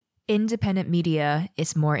Independent media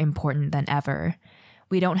is more important than ever.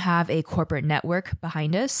 We don't have a corporate network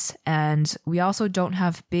behind us, and we also don't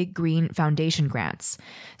have big green foundation grants.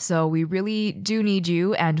 So we really do need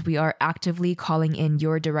you, and we are actively calling in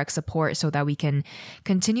your direct support so that we can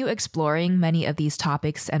continue exploring many of these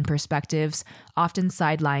topics and perspectives, often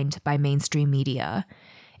sidelined by mainstream media.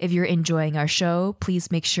 If you're enjoying our show, please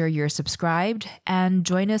make sure you're subscribed and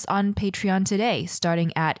join us on Patreon today,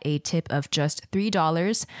 starting at a tip of just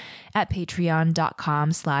 $3 at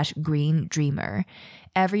patreon.com/greendreamer.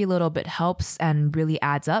 Every little bit helps and really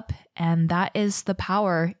adds up, and that is the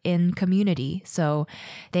power in community. So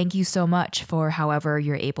thank you so much for however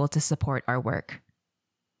you're able to support our work.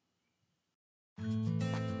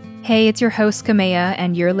 Hey, it's your host, Kamea,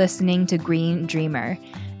 and you're listening to Green Dreamer.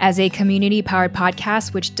 As a community-powered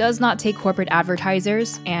podcast which does not take corporate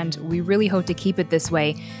advertisers, and we really hope to keep it this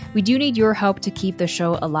way, we do need your help to keep the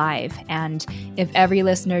show alive. And if every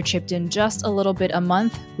listener chipped in just a little bit a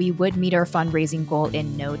month, we would meet our fundraising goal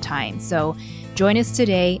in no time. So join us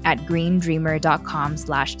today at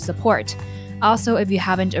greendreamer.com/support. Also, if you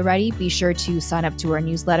haven't already, be sure to sign up to our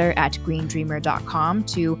newsletter at greendreamer.com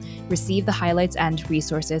to receive the highlights and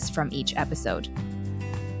resources from each episode.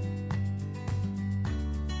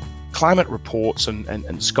 Climate reports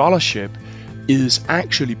and scholarship is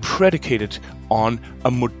actually predicated on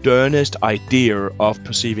a modernist idea of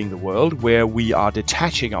perceiving the world, where we are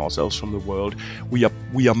detaching ourselves from the world. We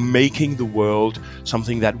are making the world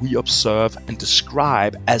something that we observe and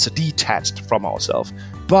describe as detached from ourselves.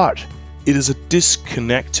 But it is a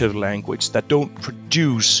disconnected language that don't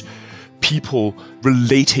produce people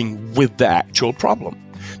relating with the actual problem.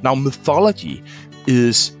 Now, mythology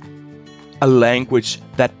is a language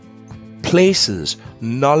that places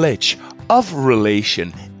knowledge of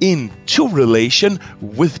relation into relation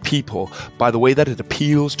with people by the way that it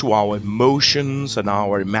appeals to our emotions and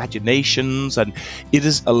our imaginations, and it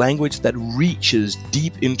is a language that reaches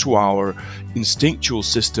deep into our instinctual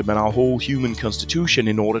system and our whole human constitution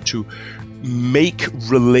in order to make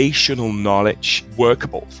relational knowledge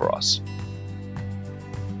workable for us.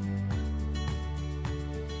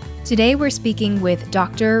 Today we're speaking with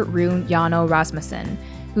Dr. Rune Hjarnø Rasmussen,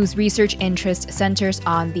 whose research interest centers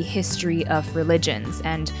on the history of religions,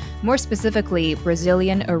 and more specifically,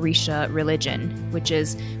 Brazilian orisha religion, which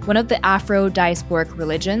is one of the Afro-diasporic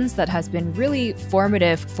religions that has been really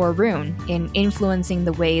formative for Rune in influencing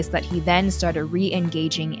the ways that he then started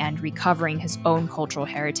re-engaging and recovering his own cultural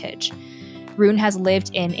heritage. Rune has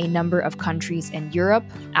lived in a number of countries in Europe,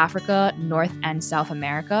 Africa, North and South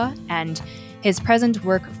America, and his present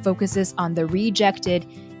work focuses on the rejected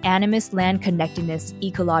animist landconnectedness,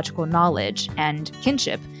 ecological knowledge, and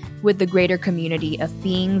kinship with the greater community of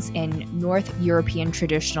beings in North European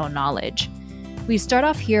traditional knowledge. We start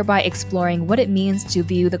off here by exploring what it means to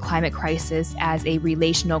view the climate crisis as a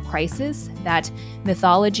relational crisis that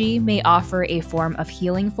mythology may offer a form of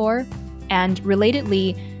healing for, and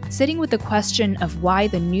relatedly, sitting with the question of why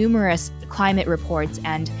the numerous climate reports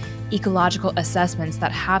and ecological assessments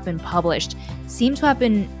that have been published seem to have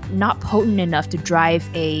been not potent enough to drive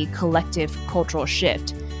a collective cultural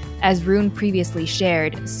shift. As Rune previously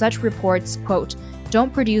shared, such reports, quote,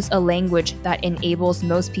 don't produce a language that enables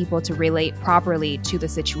most people to relate properly to the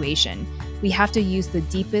situation. We have to use the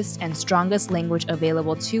deepest and strongest language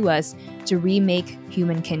available to us to remake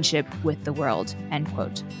human kinship with the world, end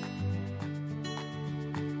quote.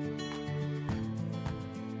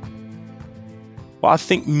 Well, I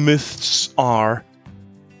think myths are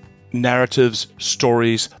narratives,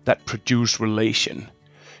 stories that produce relation.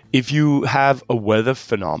 If you have a weather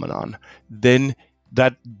phenomenon, then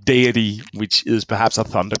that deity, which is perhaps a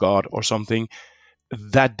thunder god or something,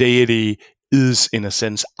 that deity is, in a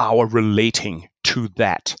sense, our relating to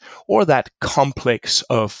that, or that complex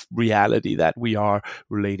of reality that we are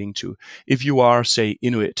relating to. If you are, say,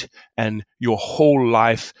 Inuit, and your whole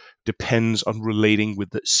life depends on relating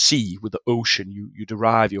with the sea, with the ocean, you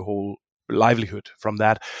derive your whole livelihood from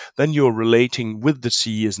that, then you're relating with the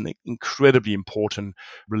sea is an incredibly important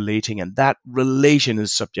relating, and that relation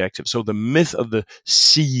is subjective. So the myth of the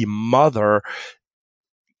sea mother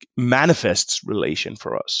manifests relation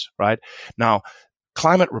for us, right? Now,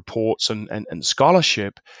 climate reports and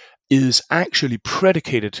scholarship is actually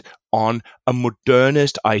predicated on a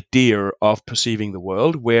modernist idea of perceiving the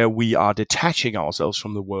world, where we are detaching ourselves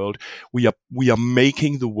from the world. We are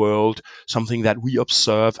making the world something that we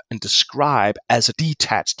observe and describe as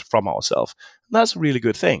detached from ourselves. And that's a really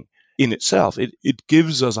good thing in itself. It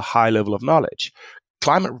gives us a high level of knowledge.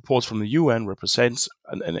 Climate reports from the UN represents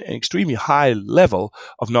an extremely high level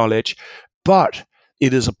of knowledge, but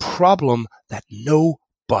it is a problem that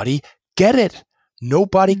nobody get it.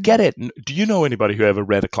 Nobody get it. Do you know anybody who ever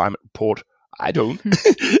read a climate report? I don't.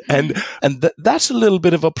 and that's a little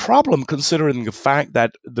bit of a problem, considering the fact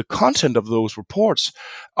that the content of those reports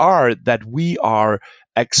are that we are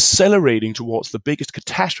accelerating towards the biggest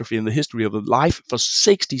catastrophe in the history of life for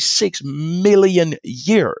 66 million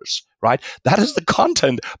years, right? That is the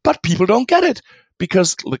content, but people don't get it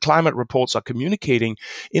because the climate reports are communicating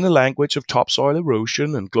in a language of topsoil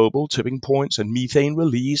erosion and global tipping points and methane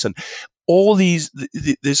release and all this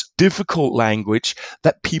difficult language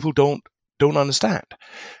that people don't understand.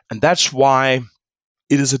 And that's why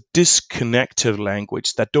it is a disconnected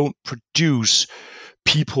language that don't produce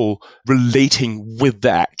people relating with the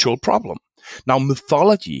actual problem. Now,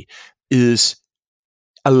 mythology is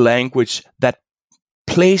a language that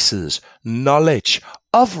places knowledge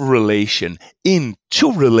of relation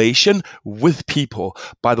into relation with people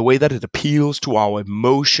by the way that it appeals to our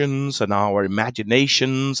emotions and our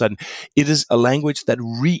imaginations. And it is a language that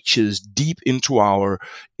reaches deep into our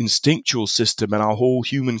instinctual system and our whole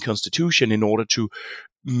human constitution in order to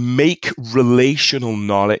make relational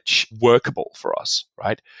knowledge workable for us,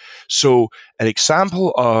 right? So an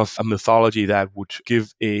example of a mythology that would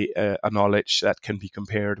give a knowledge that can be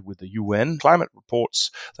compared with the UN climate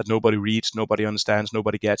reports that nobody reads, nobody understands,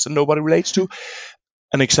 nobody gets, and nobody relates to.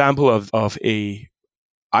 An example of a,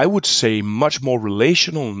 I would say, much more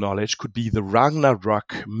relational knowledge could be the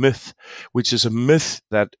Ragnarok myth, which is a myth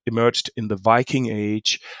that emerged in the Viking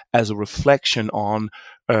Age as a reflection on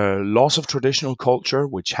loss of traditional culture,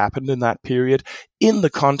 which happened in that period, in the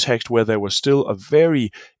context where there was still a very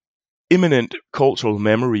imminent cultural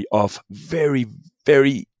memory of very,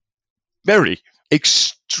 very, very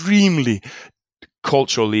extremely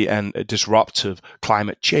culturally and disruptive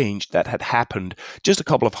climate change that had happened just a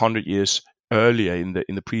couple of hundred years earlier in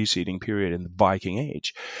the preceding period in the Viking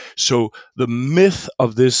Age. So the myth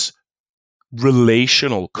of this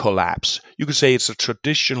relational collapse, you could say it's a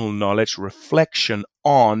traditional knowledge reflection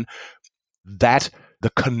on that the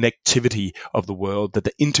connectivity of the world, that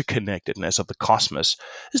the interconnectedness of the cosmos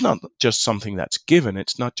is not just something that's given.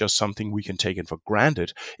 It's not just something we can take for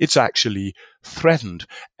granted. It's actually threatened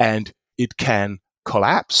and it can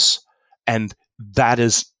collapse. And that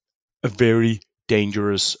is a very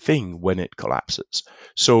dangerous thing when it collapses.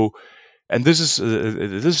 So, and this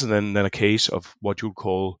is then a case of what you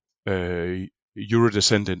call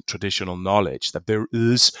Eurodescendant traditional knowledge, that there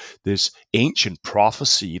is this ancient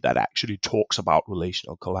prophecy that actually talks about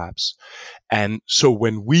relational collapse. And so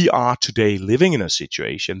when we are today living in a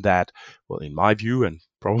situation that, well, in my view, and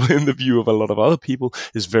probably in the view of a lot of other people,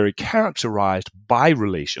 is very characterized by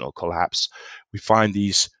relational collapse, we find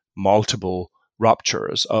these multiple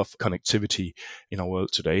ruptures of connectivity in our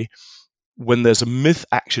world today. When there's a myth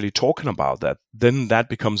actually talking about that, then that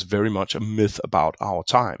becomes very much a myth about our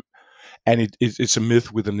time. And it's a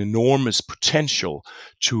myth with an enormous potential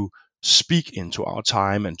to speak into our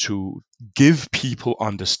time and to give people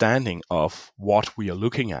understanding of what we are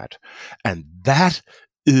looking at. And that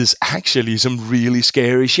is actually some really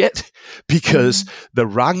scary shit, because the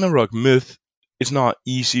Ragnarok myth is not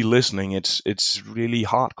easy listening. It's really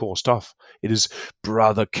hardcore stuff. It is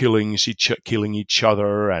brother killing each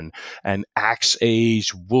other, and axe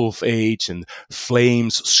age, wolf age, and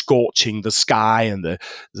flames scorching the sky, and the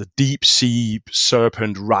deep sea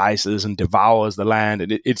serpent rises and devours the land.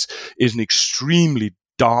 And it's an extremely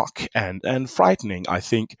dark and frightening, I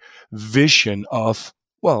think, vision of,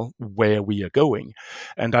 well, where we are going.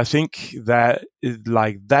 And I think that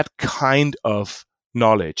that kind of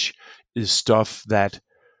knowledge is stuff that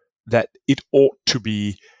it ought to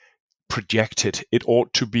be projected, it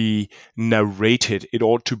ought to be narrated, it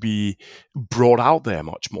ought to be brought out there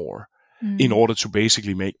much more in order to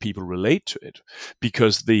basically make people relate to it.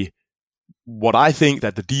 Because what I think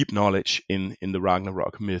that the deep knowledge in the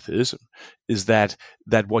Ragnarok myth is that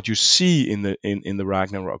what you see in the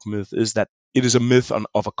Ragnarok myth is that it is a myth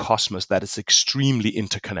of a cosmos that is extremely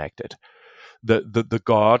interconnected. The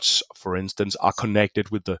gods, for instance, are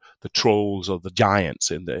connected with the trolls or the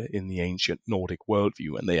giants in the ancient Nordic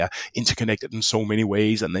worldview, and they are interconnected in so many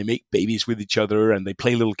ways, and they make babies with each other, and they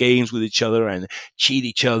play little games with each other, and cheat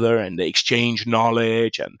each other, and they exchange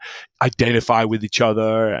knowledge, and identify with each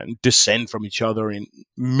other, and descend from each other in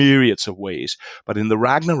myriads of ways. But in the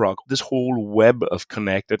Ragnarok, this whole web of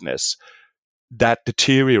connectedness that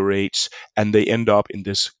deteriorates, and they end up in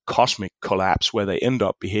this cosmic collapse where they end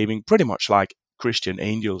up behaving pretty much like Christian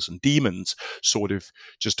angels and demons, sort of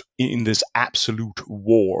just in this absolute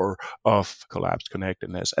war of collapsed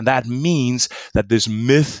connectedness. And that means that this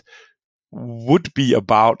myth would be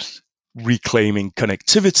about reclaiming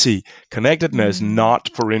connectedness, not,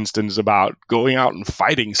 for instance, about going out and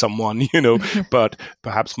fighting someone, but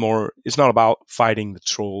perhaps more, it's not about fighting the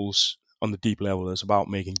trolls on the deep level. It's about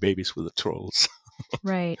making babies with the trolls.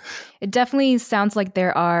 Right. It definitely sounds like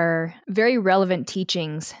there are very relevant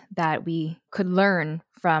teachings that we could learn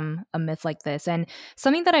from a myth like this. And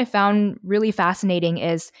something that I found really fascinating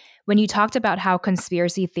is when you talked about how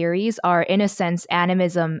conspiracy theories are, in a sense,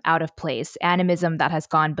 animism out of place, animism that has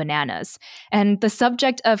gone bananas. And the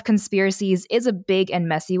subject of conspiracies is a big and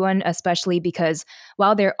messy one, especially because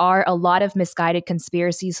while there are a lot of misguided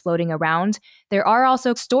conspiracies floating around, there are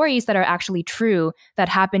also stories that are actually true that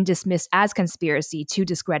have been dismissed as conspiracy to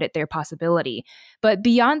discredit their possibility. But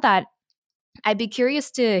beyond that, I'd be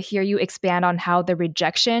curious to hear you expand on how the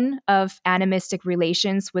rejection of animistic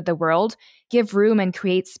relations with the world give room and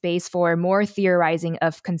create space for more theorizing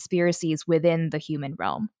of conspiracies within the human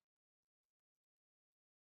realm.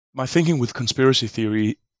 My thinking with conspiracy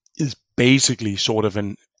theory is basically sort of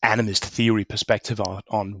an animist theory perspective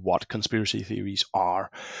on what conspiracy theories are.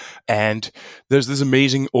 And there's this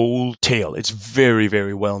amazing old tale. It's very,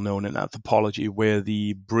 very well known in anthropology, where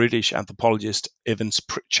the British anthropologist Evans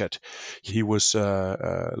Pritchard, he was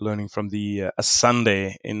learning from the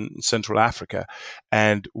Asande in Central Africa.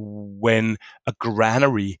 And when a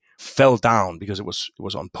granary fell down because it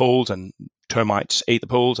was on poles and termites ate the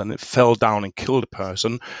poles and it fell down and killed a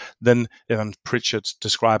person, then Evan Pritchard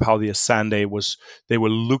described how the Asande they were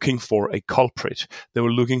looking for a culprit. They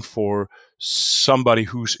were looking for somebody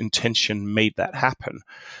whose intention made that happen.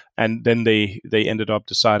 And then they ended up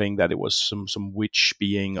deciding that it was some witch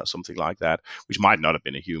being or something like that, which might not have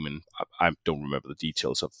been a human. I don't remember the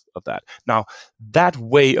details of that. Now, that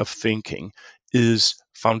way of thinking is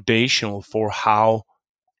foundational for how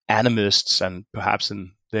animists and perhaps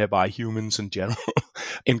thereby humans in general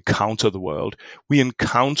encounter the world. We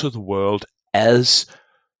encounter the world as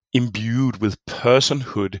imbued with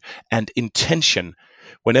personhood and intention.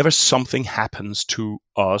 Whenever something happens to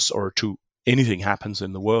us or to anything happens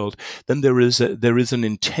in the world, then there is an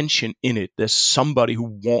intention in it. There's somebody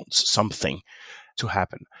who wants something to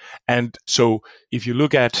happen. And so if you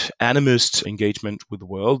look at animist engagement with the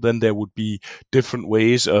world, then there would be different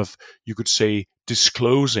ways of, you could say,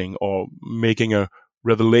 disclosing or making a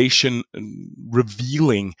revelation and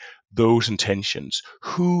revealing those intentions.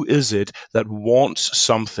 Who is it that wants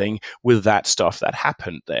something with that stuff that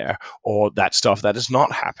happened there, or that stuff that is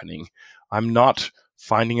not happening? I'm not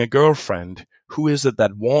finding a girlfriend. Who is it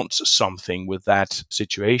that wants something with that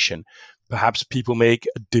situation? Perhaps people make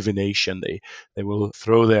a divination. They will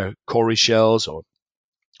throw their cowrie shells or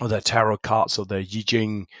their tarot cards or their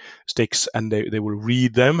Yijing sticks, and they will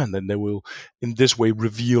read them, and then they will in this way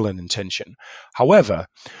reveal an intention. However,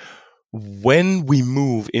 when we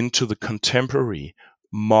move into the contemporary,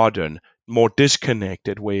 modern, more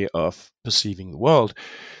disconnected way of perceiving the world,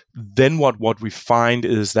 then what we find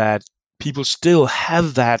is that people still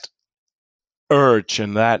have that urge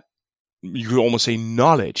and that, you could almost say,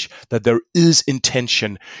 knowledge that there is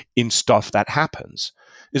intention in stuff that happens.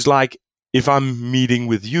 It's like, if I'm meeting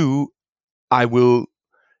with you, I will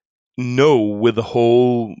know with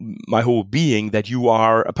my whole being that you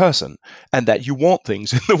are a person and that you want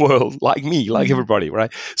things in the world like me, like everybody,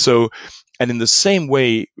 right? So, and in the same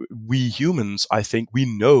way, we humans, I think, we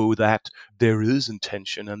know that there is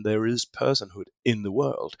intention and there is personhood in the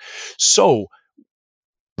world. So,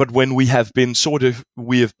 but when we have been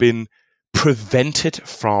prevented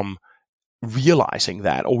from realizing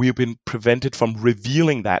that, or we've been prevented from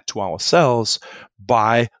revealing that to ourselves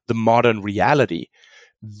by the modern reality,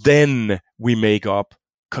 then we make up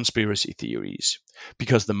conspiracy theories.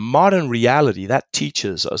 Because the modern reality, that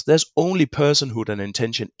teaches us there's only personhood and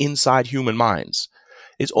intention inside human minds.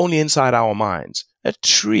 It's only inside our minds. A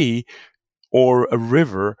tree or a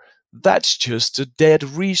river, that's just a dead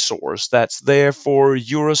resource that's there for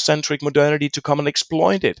Eurocentric modernity to come and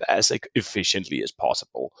exploit it as efficiently as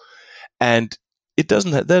possible. And it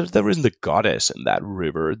doesn't have, there isn't a goddess in that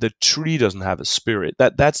river. The tree doesn't have a spirit.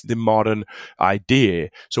 That's the modern idea.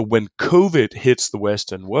 So when COVID hits the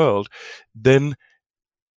Western world, then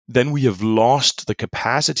we have lost the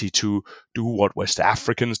capacity to do what West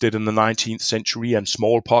Africans did in the 19th century, and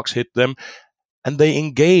smallpox hit them, and they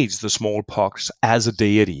engaged the smallpox as a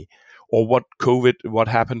deity. Or what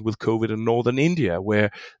happened with COVID in northern India,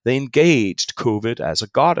 where they engaged COVID as a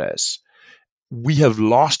goddess. We have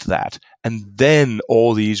lost that. And then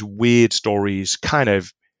all these weird stories, kind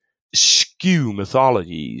of skew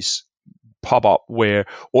mythologies, pop up, where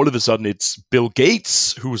all of a sudden it's Bill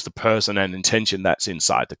Gates who's the person and intention that's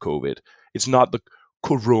inside the COVID. It's not the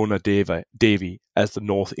Corona Devi, as the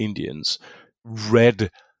North Indians read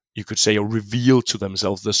you could say, or reveal to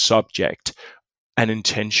themselves the subject and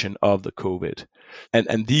intention of the COVID.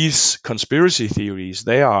 And these conspiracy theories,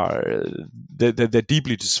 they're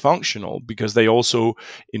deeply dysfunctional because they also,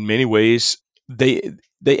 in many ways, they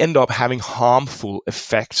end up having harmful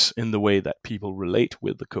effects in the way that people relate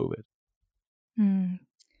with the COVID.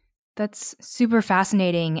 That's super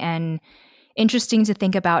fascinating and interesting to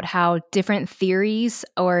think about how different theories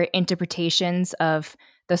or interpretations of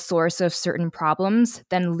the source of certain problems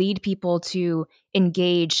then lead people to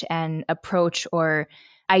engage and approach or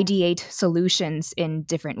ideate solutions in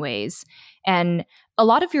different ways. And a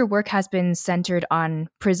lot of your work has been centered on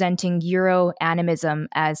presenting Euro animism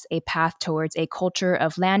as a path towards a culture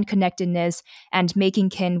of land connectedness and making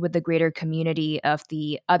kin with the greater community of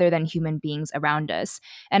the other than human beings around us.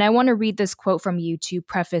 And I want to read this quote from you to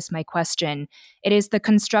preface my question. It is the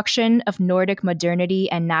construction of Nordic modernity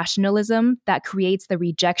and nationalism that creates the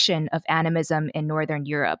rejection of animism in Northern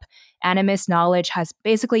Europe. Animist knowledge has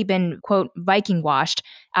basically been, quote, Viking washed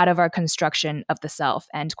out of our construction of the self,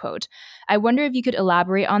 end quote. I wonder if you could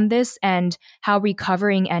elaborate on this and how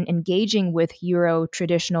recovering and engaging with Euro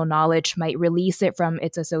traditional knowledge might release it from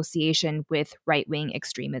its association with right-wing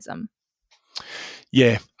extremism.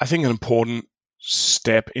 Yeah, I think an important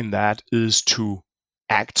step in that is to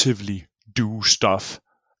actively do stuff,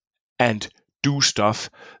 and do stuff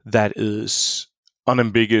that is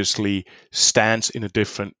unambiguously stands in a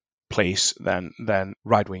different place than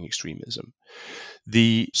right-wing extremism.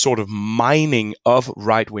 The sort of mining of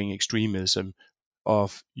right-wing extremism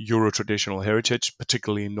of Euro-traditional heritage,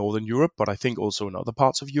 particularly in Northern Europe, but I think also in other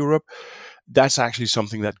parts of Europe, that's actually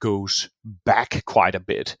something that goes back quite a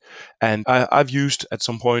bit. And I've used at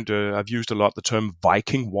some point, I've used a lot the term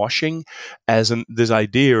Viking washing as this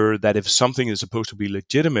idea that if something is supposed to be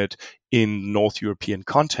legitimate in North European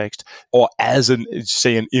context, or as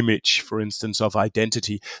say an image, for instance, of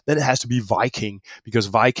identity, then it has to be Viking, because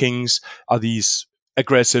Vikings are these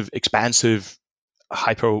aggressive, expansive,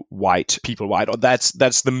 hyper-white people, right? Or that's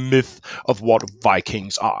the myth of what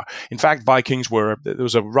Vikings are. In fact, Vikings there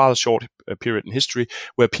was a rather short period in history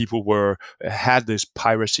where people had this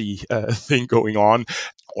piracy thing going on,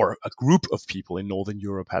 or a group of people in Northern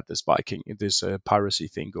Europe had this piracy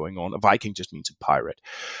thing going on. A Viking just means a pirate.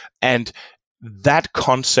 And that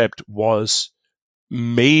concept was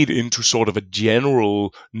made into sort of a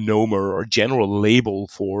general nomer or general label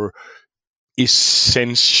for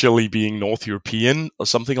essentially being North European or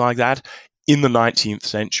something like that in the 19th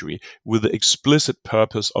century, with the explicit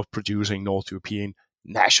purpose of producing North European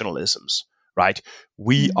nationalisms, right?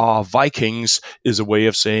 We are Vikings is a way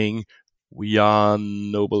of saying we are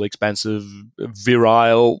noble, expansive,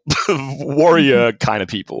 virile, warrior kind of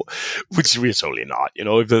people, which we're totally not.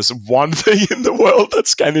 If there's one thing in the world that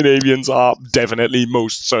Scandinavians are definitely,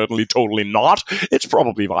 most certainly, totally not, it's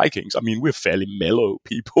probably Vikings. I mean, we're fairly mellow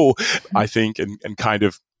people, I think, and kind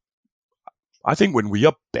of, I think when we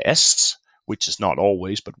are best, which is not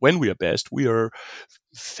always, but when we are best, we are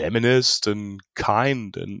feminist and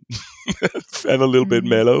kind and and a little bit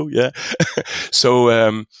mellow, yeah.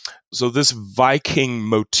 So this Viking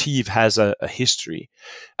motif has a history.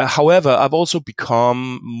 However, I've also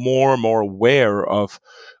become more and more aware of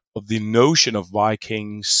the notion of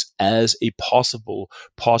Vikings as a possible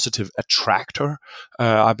positive attractor.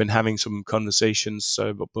 I've been having some conversations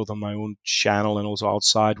both on my own channel and also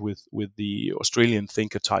outside with the Australian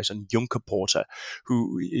thinker Tyson Junkerporter,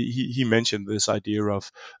 who he mentioned this idea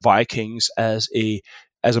of Vikings as a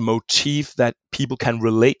motif that people can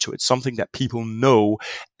relate to. It's something that people know,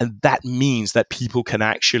 and that means that people can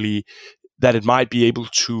actually, that it might be able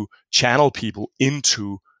to channel people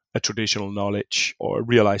into a traditional knowledge or a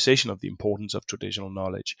realization of the importance of traditional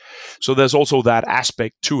knowledge. So there's also that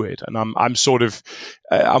aspect to it, and I'm sort of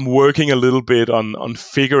I'm working a little bit on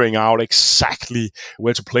figuring out exactly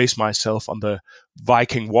where to place myself on the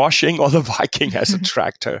Viking washing or the Viking as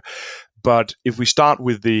attractor. But if we start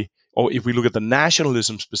with if we look at the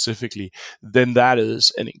nationalism specifically, then that is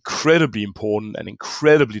an incredibly important and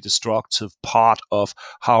incredibly destructive part of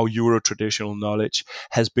how Euro-traditional knowledge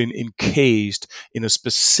has been encased in a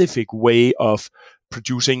specific way of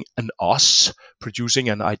producing an us, producing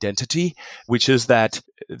an identity, which is that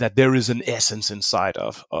there is an essence inside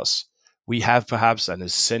of us. We have perhaps an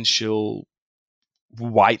essential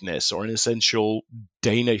whiteness or an essential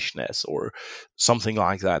Danishness or something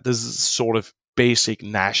like that. This is sort of basic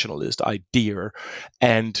nationalist idea,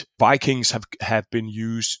 and Vikings have been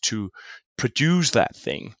used to produce that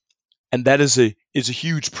thing, and that is a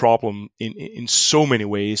huge problem in so many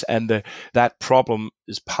ways, and that problem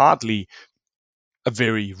is partly a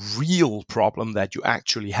very real problem, that you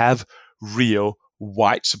actually have real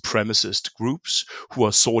white supremacist groups who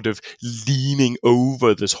are sort of leaning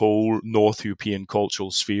over this whole North European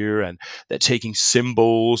cultural sphere, and they're taking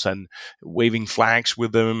symbols and waving flags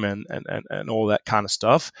with them and all that kind of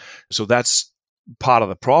stuff. So that's part of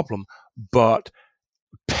the problem. But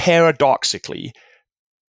paradoxically,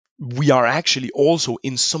 we are actually also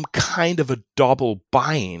in some kind of a double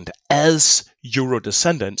bind as Euro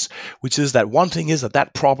descendants, which is that one thing is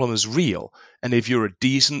that problem is real. And if you're a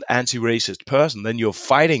decent anti-racist person, then you're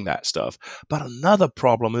fighting that stuff. But another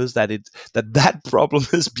problem is that problem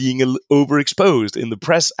is being overexposed in the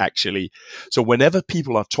press, actually. So whenever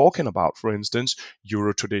people are talking about, for instance,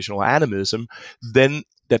 Euro traditional animism, then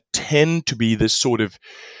there tend to be this sort of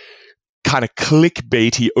kind of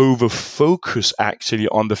clickbaity over focus actually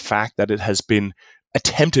on the fact that it has been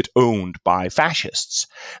attempted owned by fascists.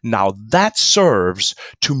 Now that serves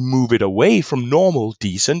to move it away from normal,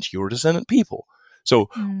 decent, Eurodescendant people. So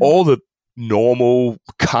all the normal,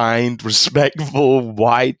 kind, respectful,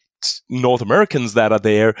 white North Americans that are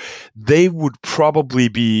there, they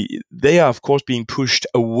are of course being pushed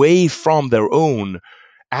away from their own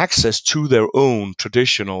access to their own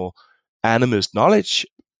traditional animist knowledge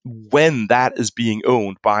when that is being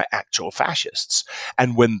owned by actual fascists,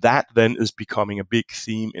 and when that then is becoming a big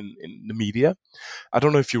theme in the media. I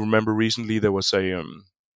don't know if you remember recently there was an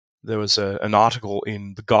article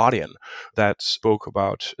in The Guardian that spoke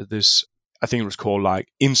about this. I think it was called like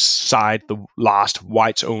Inside the Last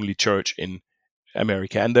Whites Only Church in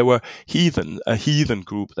America, and there were a heathen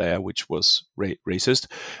group there which was racist,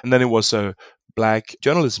 and then it was a black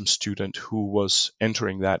journalism student who was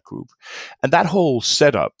entering that group, and that whole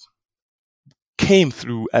setup came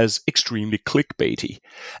through as extremely clickbaity,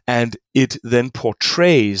 and it then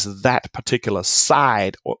portrays that particular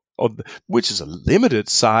side which is a limited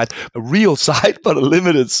side, a real side, but a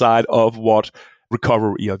limited side of what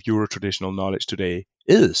recovery of Euro traditional knowledge today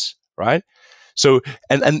is, right? So,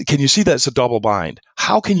 and can you see that's a double bind?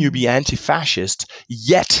 How can you be anti-fascist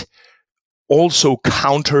yet also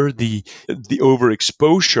counter the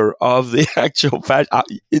overexposure of the actual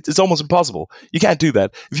it's almost impossible. You can't do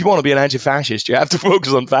that. If you want to be an anti-fascist, you have to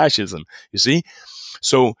focus on fascism, you see?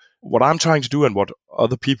 So what I'm trying to do, and what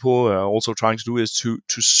other people are also trying to do, is to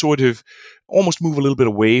sort of almost move a little bit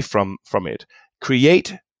away from it.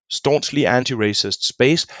 Create staunchly anti-racist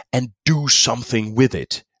space and do something with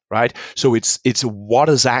it, right? So it's what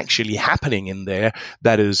is actually happening in there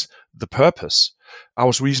that is the purpose. I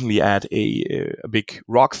was recently at a big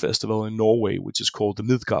rock festival in Norway, which is called the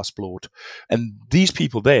Midgardsblot. And these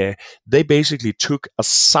people there, they basically took a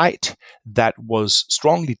site that was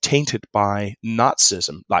strongly tainted by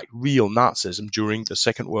Nazism, like real Nazism during the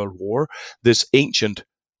Second World War. This ancient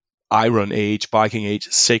Iron Age, Viking Age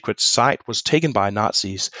sacred site was taken by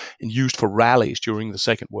Nazis and used for rallies during the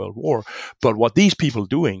Second World War. But what these people are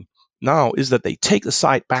doing now is that they take the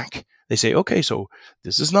site back. They say, okay, so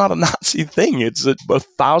this is not a Nazi thing. It's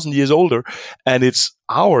 1,000 years older, and it's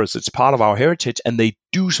ours. It's part of our heritage, and they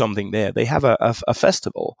do something there. They have a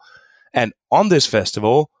festival, and on this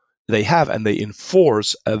festival, they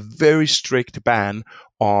enforce a very strict ban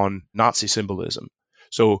on Nazi symbolism.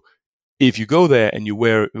 So if you go there and you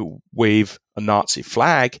wave a Nazi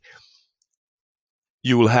flag,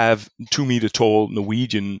 you will have 2-meter tall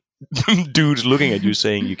Norwegian dudes looking at you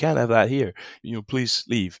saying, you can't have that here. Please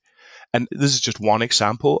leave. And this is just one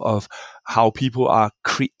example of how people are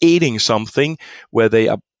creating something where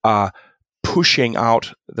they are pushing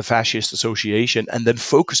out the fascist association and then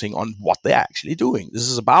focusing on what they're actually doing.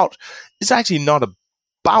 It's actually not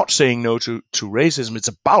about saying no to racism. It's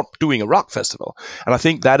about doing a rock festival. And I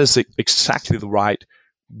think that is exactly the right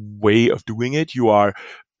way of doing it. You are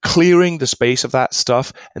clearing the space of that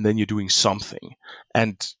stuff, and then you're doing something.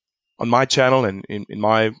 And on my channel and in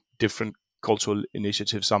my different cultural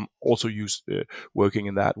initiatives, I'm also working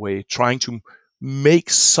in that way, trying to make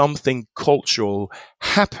something cultural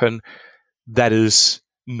happen that is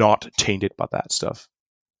not tainted by that stuff.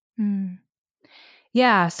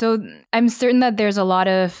 Yeah, so I'm certain that there's a lot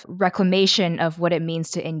of reclamation of what it means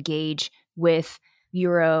to engage with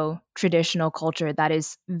Euro traditional culture that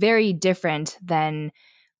is very different than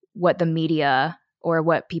what the media or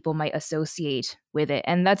what people might associate with it.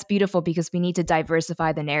 And that's beautiful, because we need to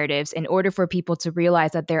diversify the narratives in order for people to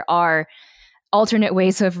realize that there are alternate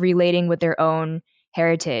ways of relating with their own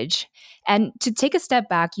heritage. And to take a step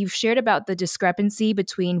back, you've shared about the discrepancy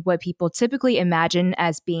between what people typically imagine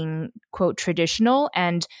as being, quote, traditional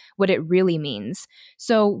and what it really means.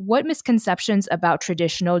 So, what misconceptions about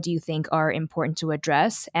traditional do you think are important to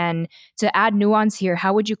address? And to add nuance here,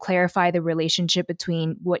 how would you clarify the relationship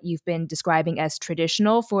between what you've been describing as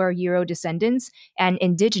traditional for Euro descendants and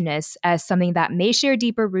indigenous as something that may share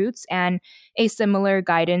deeper roots and a similar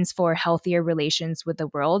guidance for healthier relations with the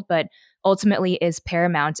world, but ultimately is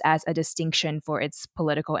paramount as a distinction for its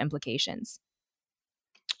political implications?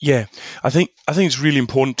 Yeah, I think it's really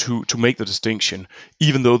important to make the distinction,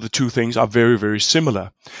 even though the two things are very, very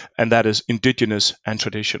similar, and that is indigenous and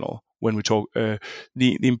traditional. When we talk,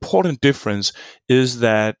 the important difference is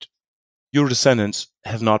that Euro descendants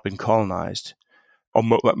have not been colonized, or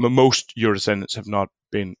most Euro descendants have not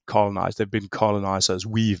been colonized. They've been colonizers.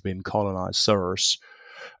 We've been colonizers,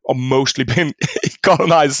 or mostly been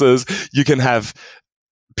colonizers. You can have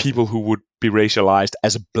people who would be racialized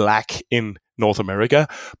as black in North America,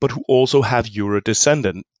 but who also have Euro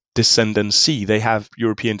descendancy. They have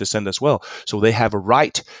European descent as well. So they have a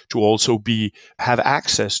right to also have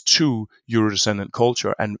access to Euro descendant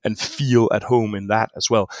culture and feel at home in that as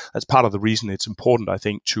well. That's part of the reason it's important, I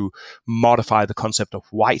think, to modify the concept of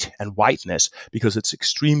white and whiteness, because it's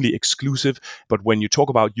extremely exclusive. But when you talk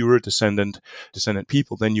about Euro descendant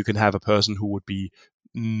people, then you can have a person who would be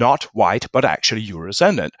not white, but actually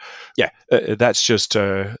Euro-descendant. Yeah, that's just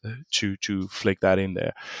to flick that in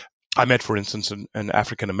there. I met, for instance, an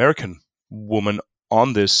African-American woman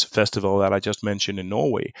on this festival that I just mentioned in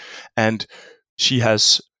Norway, and she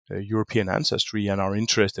has European ancestry and are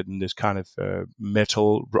interested in this kind of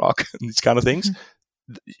metal, rock, and these kind of things.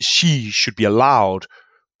 She should be allowed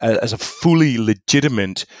as a fully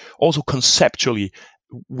legitimate, also conceptually,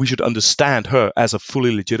 we should understand her as a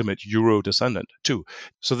fully legitimate Euro descendant too.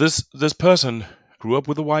 So this person grew up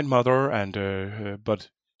with a white mother, and but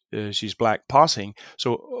she's black passing.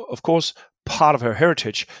 So of course, part of her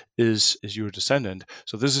heritage is Euro descendant.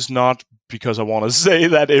 So this is not because I want to say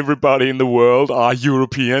that everybody in the world are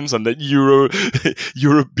Europeans and that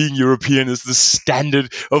being European is the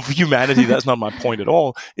standard of humanity. That's not my point at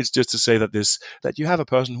all. It's just to say that you have a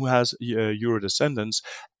person who has Euro descendants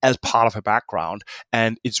as part of her background,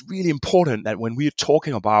 and it's really important that when we're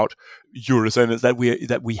talking about Euro descendants, that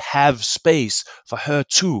we have space for her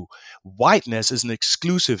too. Whiteness is an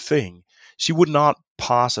exclusive thing. She would not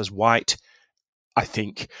pass as white, I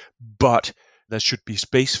think, but there should be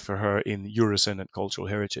space for her in Euro-descendant cultural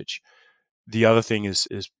heritage. The other thing is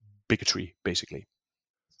bigotry, basically.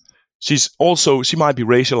 She might be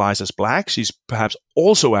racialized as black. She's perhaps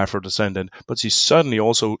also Afro-descendant, but she certainly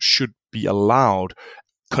also should be allowed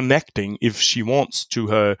connecting if she wants to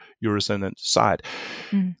her Euro-descendant side.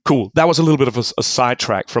 Cool. That was a little bit of a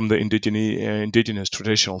sidetrack from the indigenous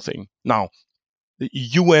traditional thing. Now, the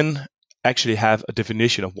UN actually have a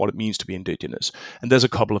definition of what it means to be indigenous. And there's a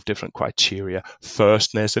couple of different criteria.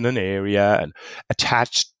 Firstness in an area and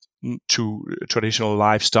attached to traditional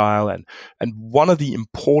lifestyle. And one of the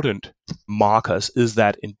important markers is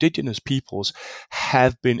that indigenous peoples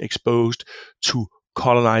have been exposed to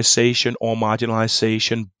colonization or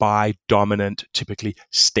marginalization by dominant, typically,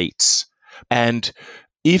 states. And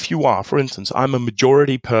if you are, for instance, I'm a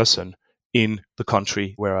majority person in the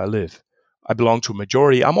country where I live. I belong to a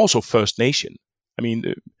majority. I'm also First Nation. I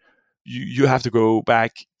mean, you have to go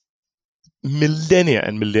back millennia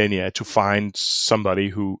and millennia to find somebody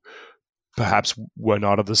who perhaps were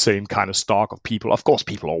not of the same kind of stock of people. Of course,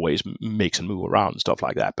 people always mix and move around and stuff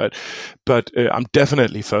like that. But I'm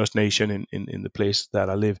definitely First Nation in the place that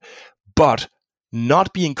I live. But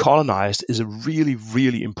not being colonized is a really,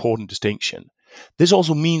 really important distinction. This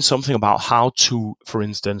also means something about how to, for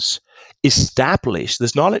instance, establish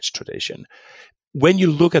this knowledge tradition. When you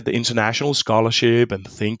look at the international scholarship and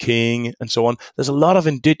thinking and so on, there's a lot of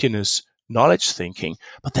indigenous knowledge thinking,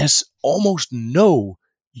 but there's almost no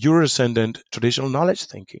Euro-descendant traditional knowledge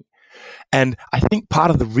thinking. And I think part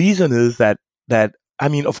of the reason is that I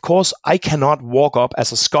mean, of course, I cannot walk up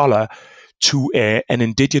as a scholar to an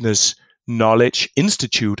indigenous knowledge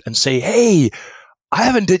institute and say, hey, I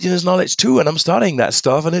have indigenous knowledge too, and I'm studying that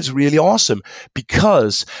stuff, and it's really awesome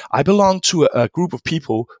because I belong to a group of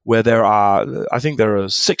people where I think there are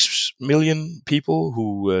 6 million people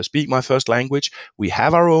who speak my first language. We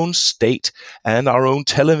have our own state and our own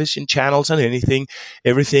television channels and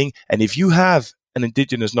everything. And if you have an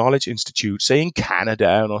indigenous knowledge institute, say in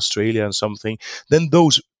Canada and Australia and something, then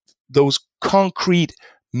those concrete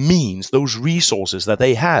means, those resources that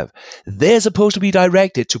they have, they're supposed to be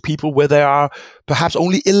directed to people where there are perhaps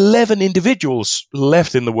only 11 individuals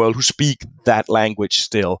left in the world who speak that language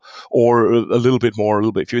still, or a little bit more, a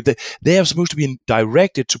little bit fewer. They are supposed to be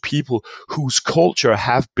directed to people whose culture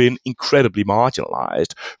have been incredibly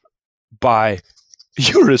marginalized by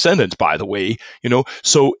your descendants, by the way,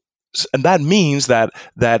 so. And that means that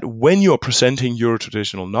when you're presenting your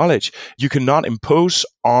traditional knowledge, you cannot impose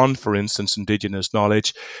on, for instance, indigenous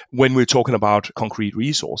knowledge when we're talking about concrete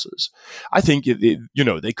resources. I think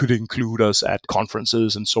they could include us at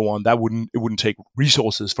conferences and so on. It wouldn't take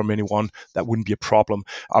resources from anyone. That wouldn't be a problem.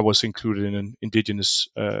 I was included in an indigenous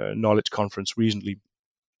knowledge conference recently,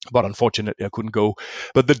 but unfortunately I couldn't go.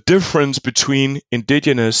 But the difference between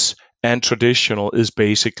indigenous and traditional is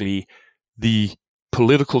basically the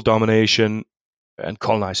political domination and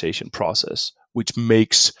colonization process, which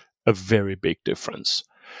makes a very big difference.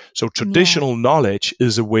 So traditional knowledge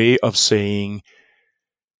is a way of saying,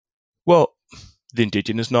 well, the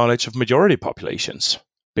indigenous knowledge of majority populations,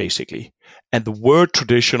 basically. And the word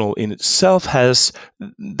traditional in itself has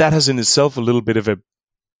in itself a little bit of a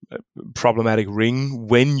problematic ring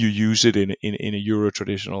when you use it in a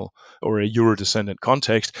Euro-traditional or a Euro-descendant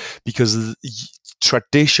context, because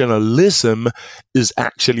traditionalism is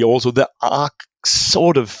actually also the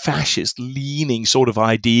sort of fascist leaning sort of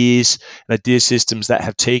ideas and idea systems that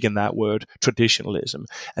have taken that word traditionalism,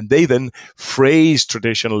 and they then phrase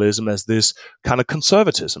traditionalism as this kind of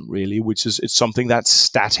conservatism, really, which is it's something that's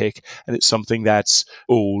static, and it's something that's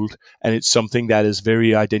old, and it's something that is very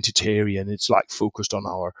identitarian. It's like focused on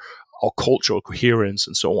our cultural coherence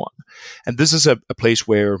and so on. And this is a place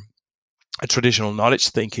where a traditional knowledge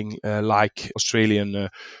thinking like Australian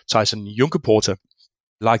Tyson Yunkaporta,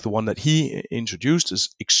 like the one that he introduced, is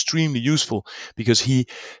extremely useful, because he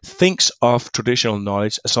thinks of traditional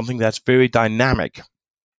knowledge as something that's very dynamic.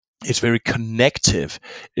 It's very connective.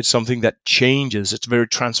 It's something that changes. It's very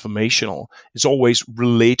transformational. It's always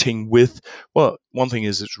relating with, well, one thing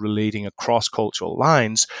is it's relating across cultural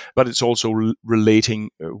lines, but it's also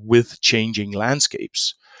relating with changing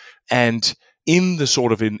landscapes. And in the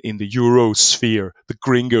sort of in the Eurosphere, the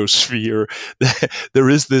gringo sphere, there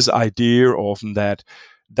is this idea often that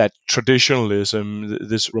traditionalism,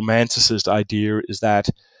 this romanticist idea, is that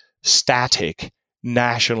static,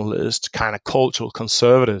 nationalist, kind of cultural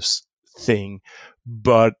conservative thing,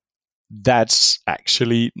 but that's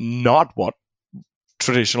actually not what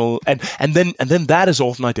traditional and then that is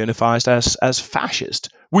often identified as fascist,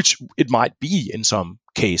 which it might be in some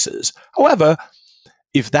cases. However,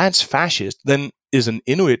 if that's fascist, then is an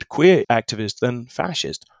Inuit queer activist then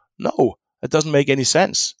fascist? No, that doesn't make any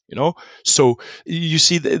sense, So you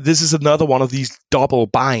see, this is another one of these double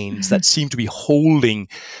binds that seem to be holding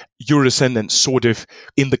your descendants sort of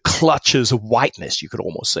in the clutches of whiteness, you could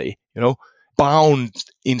almost say, bound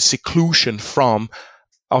in seclusion from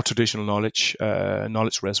our traditional knowledge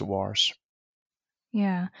reservoirs.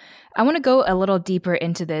 Yeah. I want to go a little deeper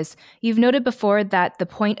into this. You've noted before that the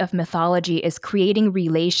point of mythology is creating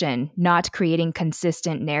relation, not creating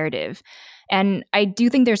consistent narrative. And I do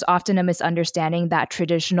think there's often a misunderstanding that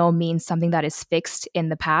traditional means something that is fixed in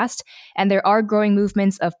the past. And there are growing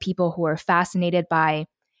movements of people who are fascinated by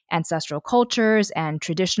ancestral cultures and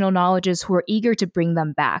traditional knowledges who are eager to bring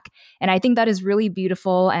them back. And I think that is really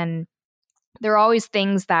beautiful, and there are always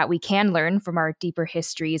things that we can learn from our deeper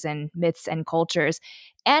histories and myths and cultures.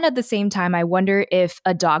 And at the same time, I wonder if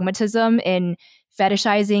a dogmatism in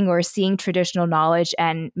fetishizing or seeing traditional knowledge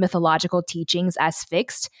and mythological teachings as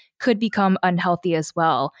fixed could become unhealthy as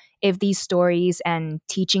well, if these stories and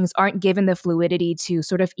teachings aren't given the fluidity to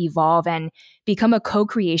sort of evolve and become a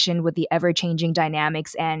co-creation with the ever-changing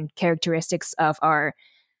dynamics and characteristics of our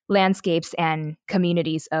landscapes and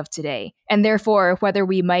communities of today. And therefore, whether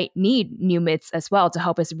we might need new myths as well to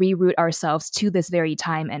help us reroute ourselves to this very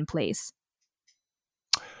time and place.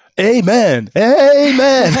 Amen.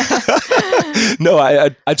 Amen. No,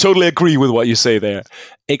 I totally agree with what you say there.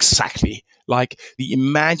 Exactly. Like the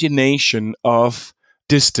imagination of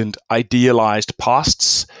distant, idealized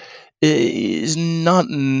pasts is not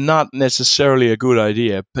necessarily a good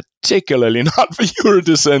idea, particularly not for your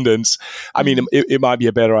descendants. I mean, it might be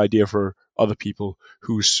a better idea for other people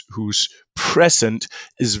whose present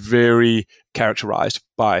is very characterized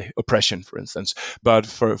by oppression, for instance. But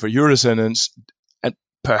for your descendants, and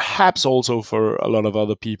perhaps also for a lot of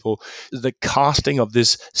other people, the casting of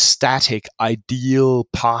this static, ideal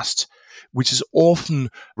past, which is often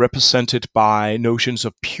represented by notions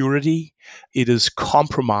of purity, it is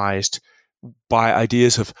compromised by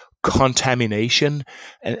ideas of contamination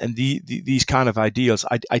and these kind of ideals,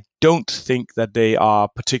 I don't think that they are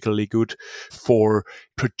particularly good for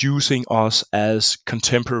producing us as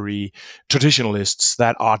contemporary traditionalists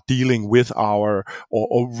that are dealing with our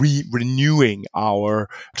or renewing our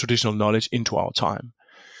traditional knowledge into our time.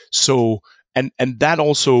 So, and that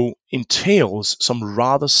also entails some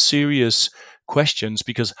rather serious questions,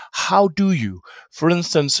 because how do you, for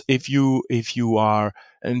instance, if you are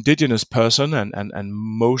an indigenous person and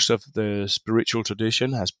most of the spiritual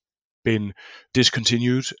tradition has been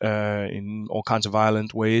discontinued in all kinds of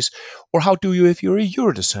violent ways, or how do you if you're a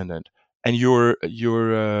Euro-descendant and your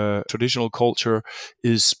traditional culture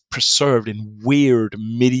is preserved in weird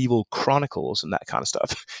medieval chronicles and that kind of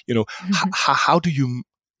stuff? How do you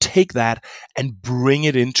take that and bring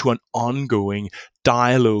it into an ongoing,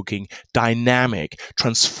 dialoguing, dynamic,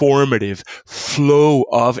 transformative flow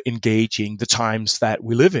of engaging the times that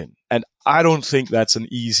we live in? And I don't think that's an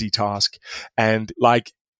easy task. And I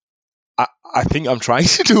think I'm trying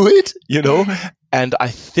to do it, and I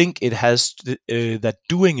think it has that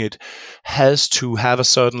doing it has to have a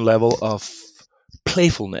certain level of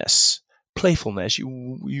playfulness.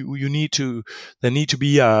 You need to, there need to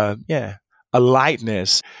be a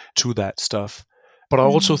lightness to that stuff. But I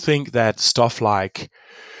also think that stuff like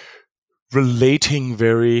relating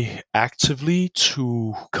very actively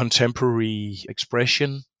to contemporary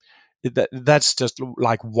expression, that's just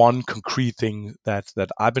like one concrete thing that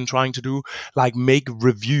I've been trying to do, like make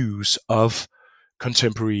reviews of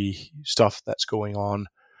contemporary stuff that's going on.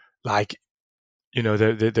 Like,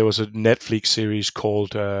 there was a Netflix series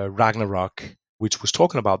called Ragnarok, which was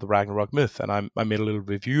talking about the Ragnarok myth, and I made a little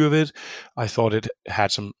review of it. I thought it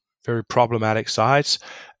had some very problematic sides.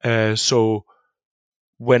 So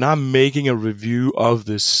when I'm making a review of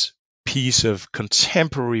this piece of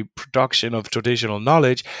contemporary production of traditional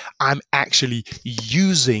knowledge, I'm actually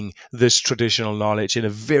using this traditional knowledge in a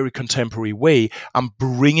very contemporary way. I'm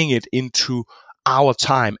bringing it into our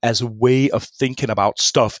time as a way of thinking about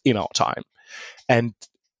stuff in our time. And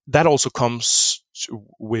that also comes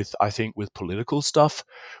with, I think, with political stuff.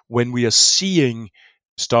 When we are seeing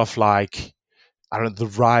stuff like, I don't know,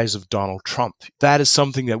 the rise of Donald Trump, that is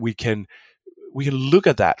something that we can look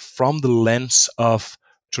at that from the lens of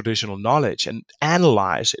traditional knowledge and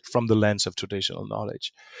analyze it from the lens of traditional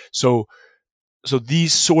knowledge. So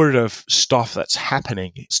these sort of stuff that's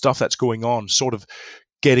happening, stuff that's going on, sort of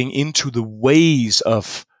getting into the ways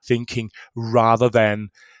of thinking rather than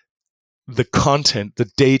the content, the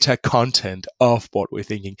data content of what we're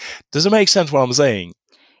thinking. Does it make sense what I'm saying?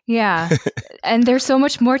 Yeah. And there's so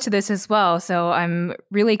much more to this as well. So I'm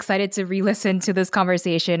really excited to re-listen to this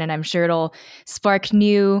conversation, and I'm sure it'll spark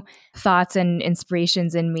new thoughts and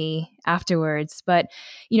inspirations in me afterwards. But,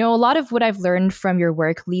 a lot of what I've learned from your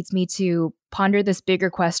work leads me to ponder this bigger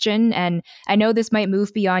question. And I know this might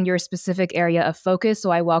move beyond your specific area of focus, so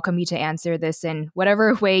I welcome you to answer this in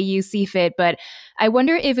whatever way you see fit. But I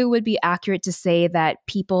wonder if it would be accurate to say that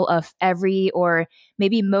people of every or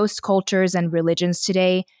maybe most cultures and religions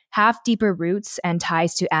today have deeper roots and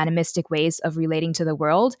ties to animistic ways of relating to the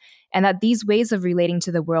world, and that these ways of relating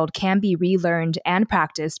to the world can be relearned and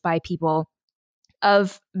practiced by people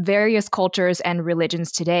of various cultures and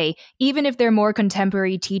religions today, even if their more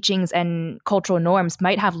contemporary teachings and cultural norms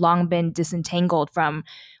might have long been disentangled from,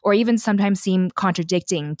 or even sometimes seem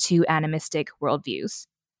contradicting to animistic worldviews.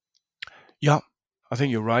 Yeah, I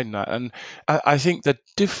think you're right in that. And I think that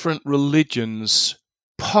different religions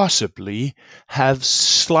possibly have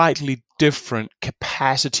slightly different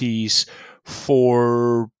capacities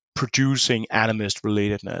for producing animist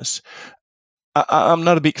relatedness. I'm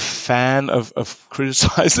not a big fan of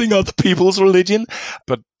criticizing other people's religion,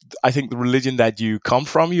 but I think the religion that you come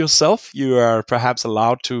from yourself, you are perhaps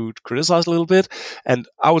allowed to criticize a little bit. And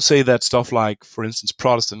I would say that stuff like, for instance,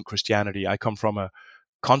 Protestant Christianity, I come from a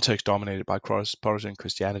context dominated by Protestant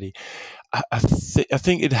Christianity. I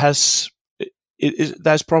think it has.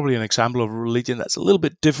 That's probably an example of a religion that's a little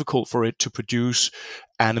bit difficult for it to produce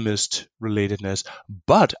animist relatedness.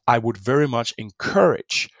 But I would very much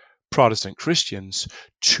encourage Protestant Christians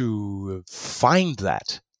to find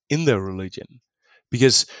that in their religion,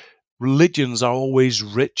 because religions are always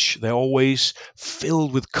rich. They're always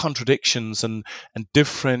filled with contradictions and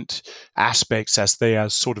different aspects as they are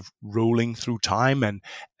sort of rolling through time, and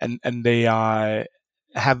they are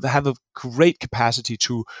have a great capacity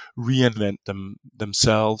to reinvent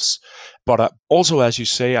themselves. But also, as you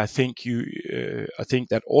say, I think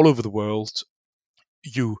that all over the world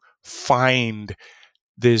you find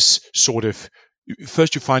this sort of,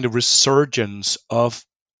 first you find a resurgence of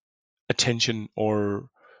attention or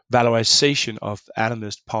valorization of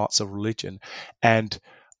animist parts of religion. And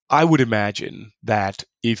I would imagine that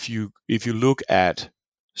if you look at,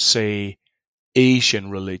 say,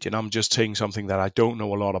 Asian religion, I'm just saying something that I don't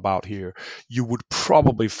know a lot about here, you would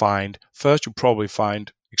probably find, first, you probably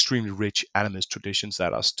find extremely rich animist traditions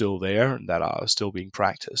that are still there and that are still being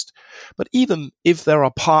practiced. But even if there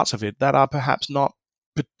are parts of it that are perhaps not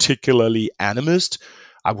particularly animist,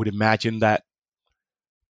 I would imagine that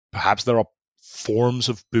perhaps there are forms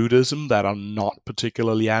of Buddhism that are not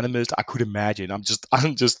particularly animist. I could imagine. I'm just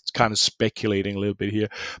kind of speculating a little bit here.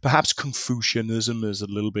 Perhaps Confucianism is a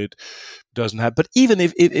little bit doesn't have. But even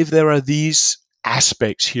if there are these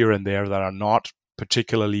aspects here and there that are not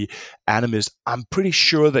particularly animist, I'm pretty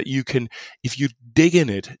sure that you can, if you dig in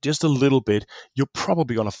it just a little bit, you're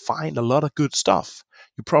probably going to find a lot of good stuff.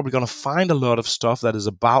 You're probably going to find a lot of stuff that is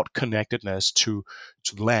about connectedness to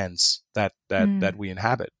the lands that we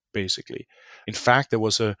inhabit, basically. In fact, there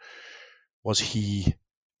was he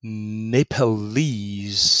Nepalese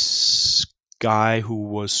guy who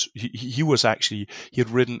was he was actually, he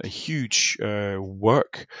had written a huge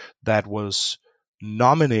work that was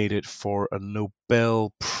nominated for a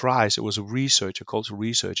Nobel Prize. It was a researcher, cultural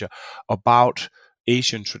researcher, about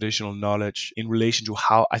Asian traditional knowledge in relation to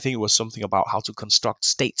how, I think it was something about how to construct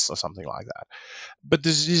states or something like that. But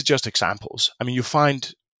these are just examples. I mean, you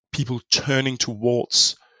find people turning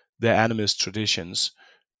towards their animist traditions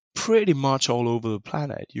pretty much all over the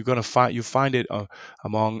planet. You find it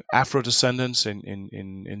among Afro descendants in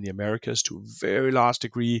the Americas to a very large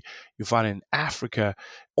degree. You find it in Africa,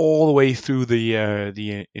 all the way through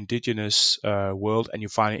the indigenous world, and you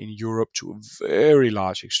find it in Europe to a very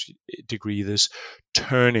large degree. This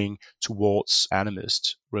turning towards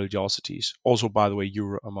animist religiosities, also by the way,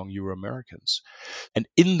 among Euro Americans. And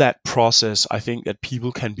in that process, I think that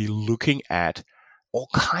people can be looking at all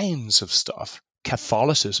kinds of stuff.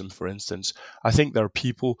 Catholicism, for instance. I think there are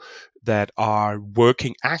people that are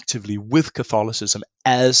working actively with Catholicism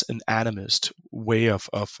as an animist way of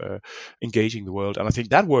engaging the world, and I think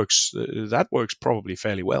that works. That works probably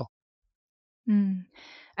fairly well.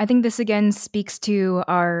 I think this again speaks to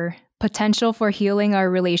our potential for healing our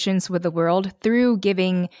relations with the world through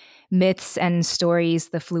giving myths and stories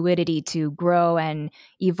the fluidity to grow and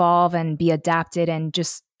evolve and be adapted, and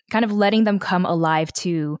just kind of letting them come alive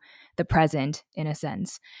to the present in a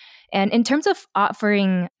sense. And in terms of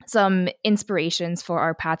offering some inspirations for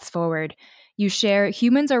our paths forward, you share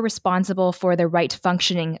humans are responsible for the right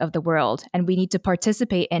functioning of the world, and we need to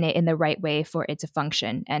participate in it in the right way for it to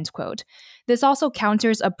function, end quote. This also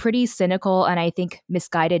counters a pretty cynical and I think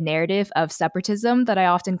misguided narrative of separatism that I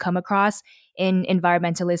often come across in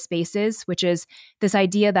environmentalist spaces, which is this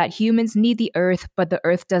idea that humans need the earth, but the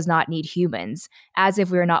earth does not need humans, as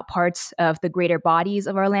if we're not parts of the greater bodies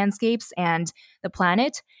of our landscapes and the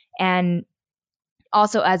planet. And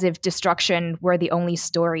also as if destruction were the only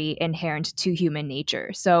story inherent to human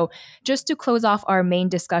nature. So, just to close off our main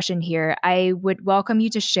discussion here, I would welcome you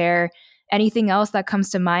to share anything else that comes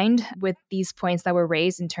to mind with these points that were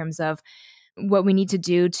raised in terms of what we need to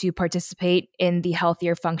do to participate in the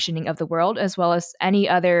healthier functioning of the world, as well as any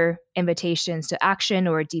other invitations to action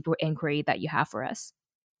or deeper inquiry that you have for us.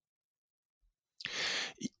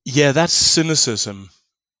 Yeah, that's cynicism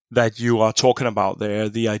that you are talking about there,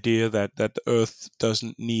 the idea that the earth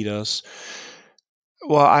doesn't need us.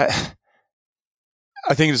 Well, I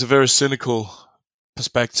think it's a very cynical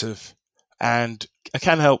perspective, and I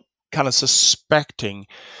can't help kind of suspecting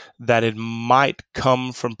that it might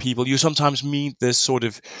come from people. You sometimes meet this sort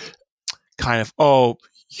of kind of, oh,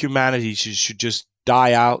 humanity should just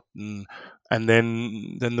die out, and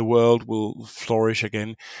then the world will flourish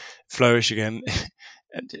again.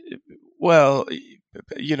 And, well,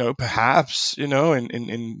 perhaps,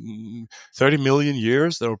 in 30 million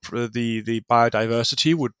years, the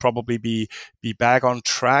biodiversity would probably be back on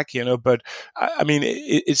track, but I mean,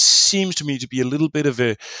 it seems to me to be a little bit of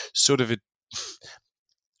a sort of a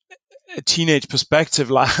teenage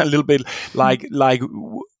perspective, like a little bit like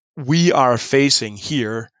we are facing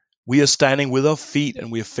here. We are standing with our feet,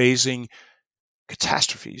 and we are facing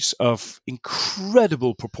catastrophes of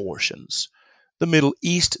incredible proportions. The Middle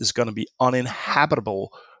East is going to be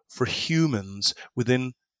uninhabitable for humans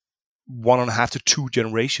within 1.5 to 2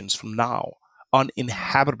 generations from now.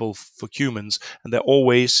 Uninhabitable for humans, and they're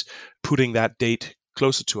always putting that date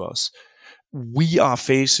closer to us. We are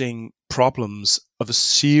facing problems of a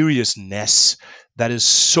seriousness that is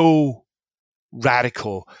so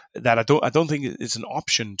radical that I don't think it's an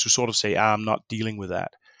option to sort of say, I'm not dealing with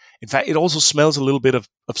that. In fact, it also smells a little bit of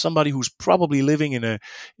somebody who's probably living in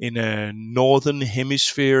a northern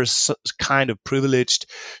hemisphere kind of privileged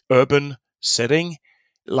urban setting.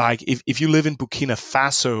 Like if you live in Burkina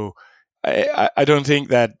Faso, I don't think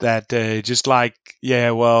that just like,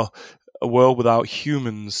 yeah, well, a world without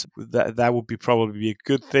humans, that would be probably be a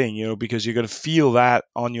good thing, because you're going to feel that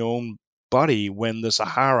on your own body when the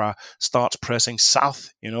Sahara starts pressing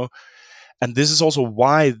south. And this is also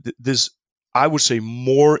why this, I would say,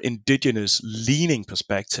 more indigenous leaning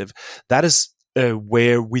perspective, that is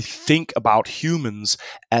where we think about humans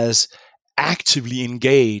as actively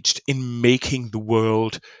engaged in making the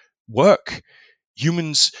world work.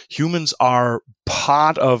 Humans are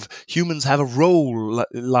part of, humans have a role.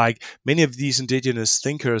 Like many of these indigenous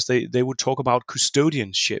thinkers, they would talk about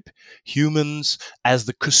custodianship, humans as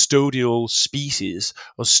the custodial species,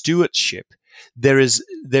 or stewardship. There is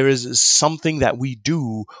something that we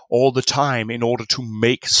do all the time in order to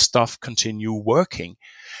make stuff continue working.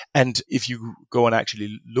 And if you go and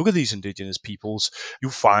actually look at these indigenous peoples, you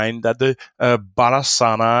find that the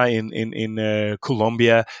Barasana in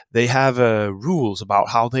Colombia, they have rules about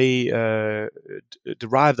how they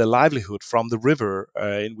derive their livelihood from the river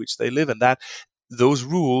in which they live, and that those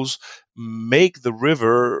rules make the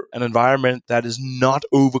river an environment that is not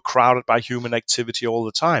overcrowded by human activity all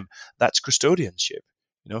the time. That's custodianship,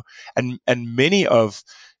 and many of,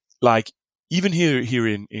 like, even here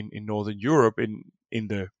in Northern Europe, in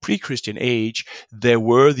the pre-Christian age, there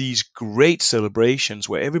were these great celebrations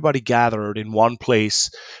where everybody gathered in one place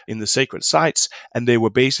in the sacred sites, and they were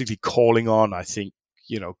basically calling on, I think,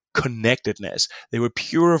 connectedness. They were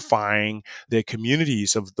purifying their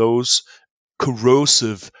communities of those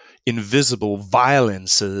corrosive, invisible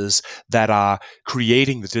violences that are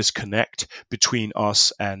creating the disconnect between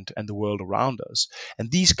us and the world around us. And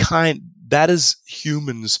that is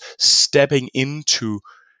humans stepping into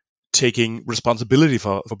taking responsibility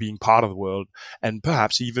for being part of the world, and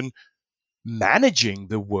perhaps even managing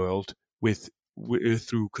the world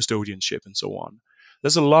through custodianship and so on.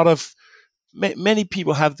 There's a lot of many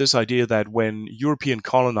people have this idea that when European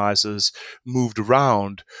colonizers moved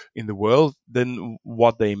around in the world, then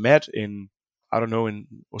what they met in, I don't know, in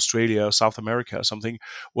Australia or South America or something,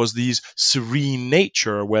 was these serene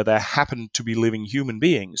nature where there happened to be living human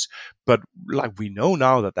beings. But like we know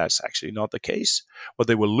now that that's actually not the case. What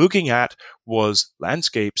they were looking at was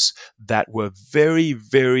landscapes that were very,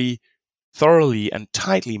 very thoroughly and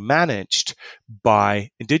tightly managed by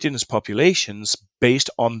indigenous populations based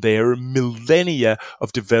on their millennia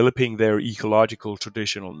of developing their ecological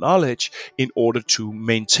traditional knowledge in order to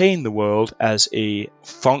maintain the world as a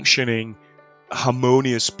functioning,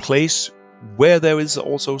 harmonious place where there is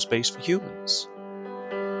also space for humans.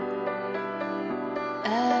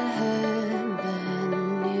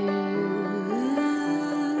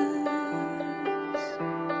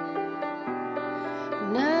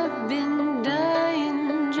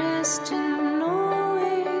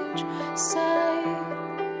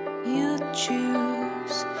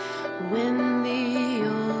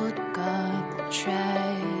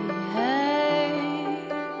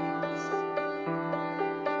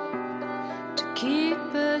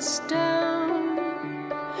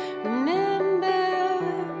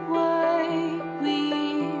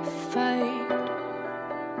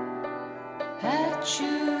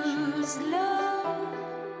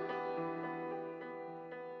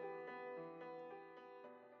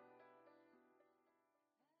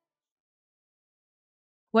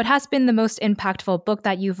 What has been the most impactful book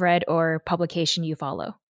that you've read or publication you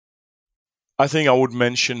follow? I think I would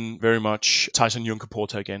mention very much Tyson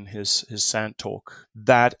Yunkaporta again, his Sand Talk.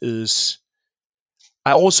 That is,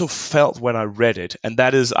 I also felt when I read it, and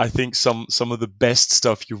that is, I think, some of the best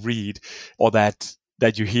stuff you read or that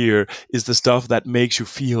you hear is the stuff that makes you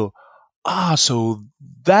feel, so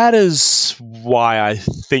that is why I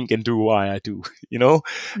think and do why I do.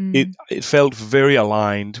 It felt very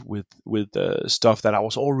aligned with stuff that I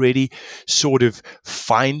was already sort of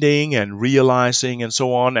finding and realizing and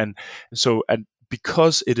so on, and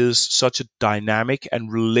because it is such a dynamic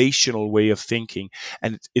and relational way of thinking,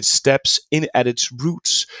 and it steps in at its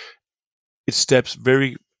roots, it steps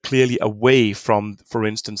very clearly away from, for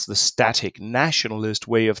instance, the static nationalist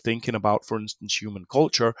way of thinking about, for instance, human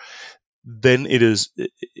culture. Then it is,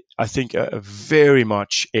 I think, a very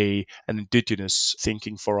much an indigenous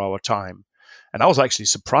thinking for our time. And I was actually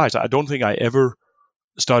surprised. I don't think I ever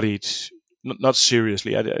studied, not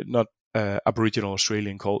seriously, not Aboriginal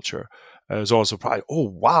Australian culture. I was also surprised. Oh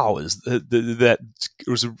wow! That it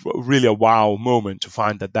was really a wow moment to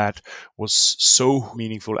find that was so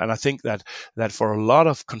meaningful. And I think that for a lot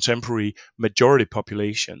of contemporary majority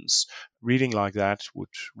populations, reading like that would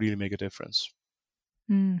really make a difference.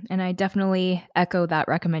 And I definitely echo that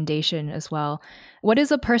recommendation as well. What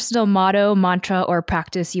is a personal motto, mantra, or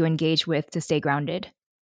practice you engage with to stay grounded?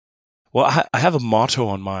 Well, I have a motto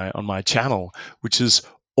on my channel, which is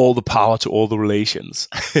all the power to all the relations.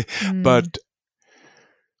 Mm, But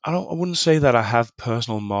I wouldn't say that I have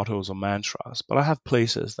personal mottos or mantras, but I have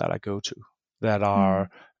places that I go to that are mm,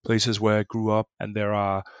 places where I grew up, and there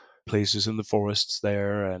are places in the forests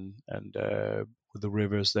there, and with the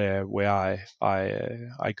rivers there where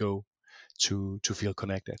I go to feel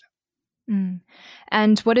connected. mm.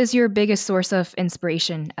 And what is your biggest source of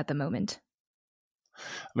inspiration at the moment?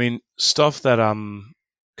 I mean, stuff that I'm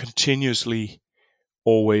continuously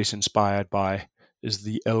always inspired by is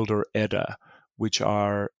the Elder Edda, which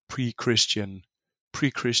are pre-Christian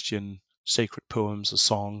sacred poems or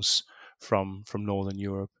songs from Northern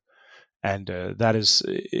Europe, and that is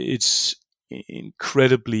it's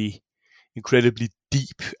incredibly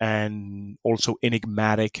deep and also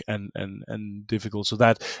enigmatic and difficult. So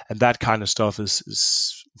that kind of stuff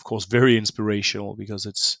is of course very inspirational because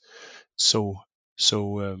it's so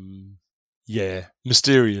so yeah,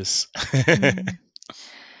 mysterious. Mm.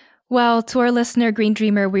 Well, to our listener, Green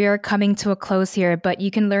Dreamer, we are coming to a close here, but you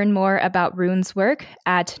can learn more about Rune's work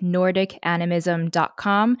at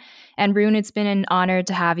NordicAnimism.com. And Rune, it's been an honor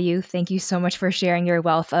to have you. Thank you so much for sharing your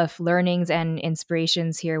wealth of learnings and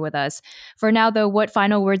inspirations here with us. For now, though, what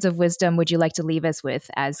final words of wisdom would you like to leave us with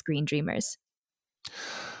as Green Dreamers?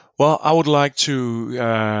 Well, I would like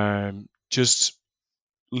to just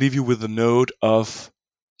leave you with a note of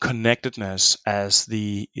connectedness and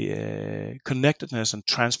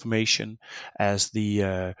transformation as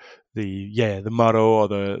the motto or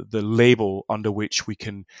the label under which we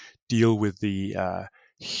can deal with the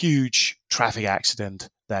huge traffic accident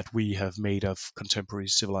that we have made of contemporary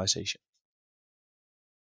civilization.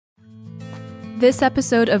 This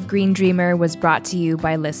episode of Green Dreamer was brought to you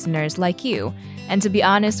by listeners like you. And to be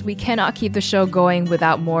honest, we cannot keep the show going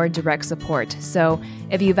without more direct support. So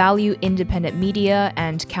if you value independent media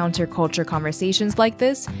and counterculture conversations like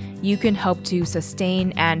this, you can help to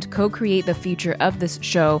sustain and co-create the future of this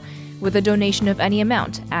show with a donation of any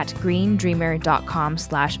amount at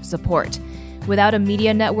greendreamer.com/support. Without a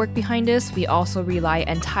media network behind us, we also rely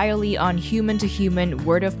entirely on human-to-human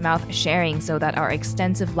word-of-mouth sharing so that our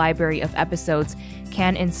extensive library of episodes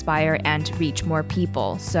can inspire and reach more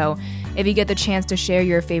people. So if you get the chance to share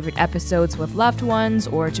your favorite episodes with loved ones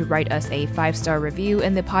or to write us a 5-star review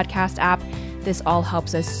in the podcast app, this all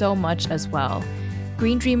helps us so much as well.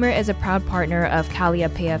 Green Dreamer is a proud partner of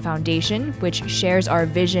Calliopeia Foundation, which shares our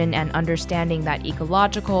vision and understanding that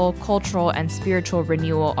ecological, cultural, and spiritual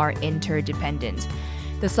renewal are interdependent.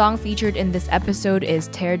 The song featured in this episode is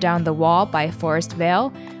Tear Down the Wall by Forest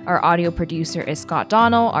Vale. Our audio producer is Scott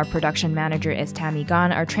Donnell. Our production manager is Tammy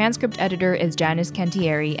Gunn. Our transcript editor is Janice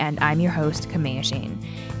Kentieri. And I'm your host, Kamea Shane.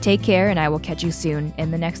 Take care, and I will catch you soon in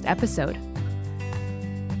the next episode.